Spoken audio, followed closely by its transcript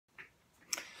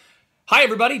Hi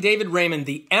everybody, David Raymond,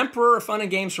 the Emperor of Fun and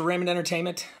Games for Raymond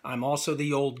Entertainment. I'm also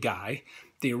the old guy,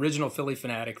 the original Phillie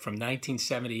Phanatic from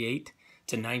 1978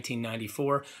 to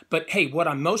 1994. But hey, what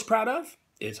I'm most proud of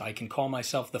is I can call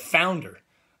myself the founder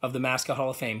of the Mascot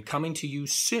Hall of Fame, coming to you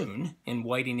soon in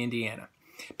Whiting, Indiana.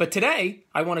 But today,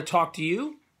 I want to talk to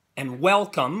you and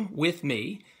welcome with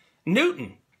me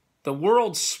Newton, the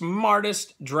world's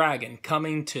smartest dragon,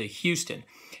 coming to Houston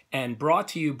and brought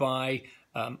to you by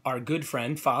our good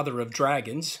friend, father of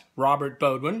dragons, Robert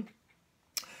Beaudoin,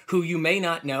 who you may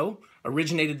not know,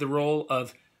 originated the role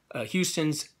of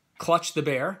Houston's Clutch the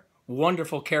Bear,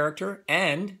 wonderful character,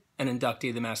 and an inductee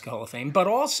of the Mascot Hall of Fame, but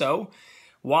also,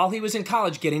 while he was in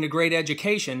college getting a great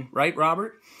education, right,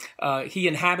 Robert? He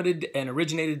inhabited and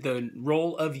originated the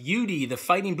role of Udi, the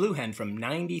fighting blue hen, from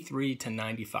 93 to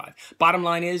 95. Bottom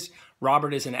line is,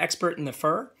 Robert is an expert in the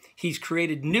fur. He's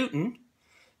created Newton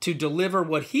to deliver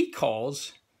what he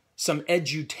calls some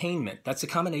edutainment. That's a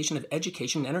combination of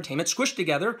education and entertainment squished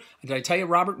together. Did I tell you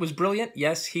Robert was brilliant?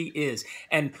 Yes, he is.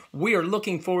 And we are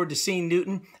looking forward to seeing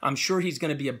Newton. I'm sure he's going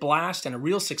to be a blast and a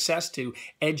real success to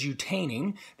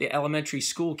edutaining the elementary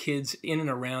school kids in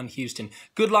and around Houston.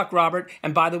 Good luck, Robert.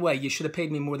 And by the way, you should have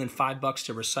paid me more than $5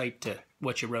 to recite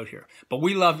what you wrote here. But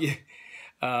we love you.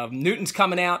 Newton's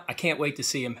coming out. I can't wait to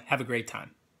see him. Have a great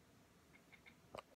time.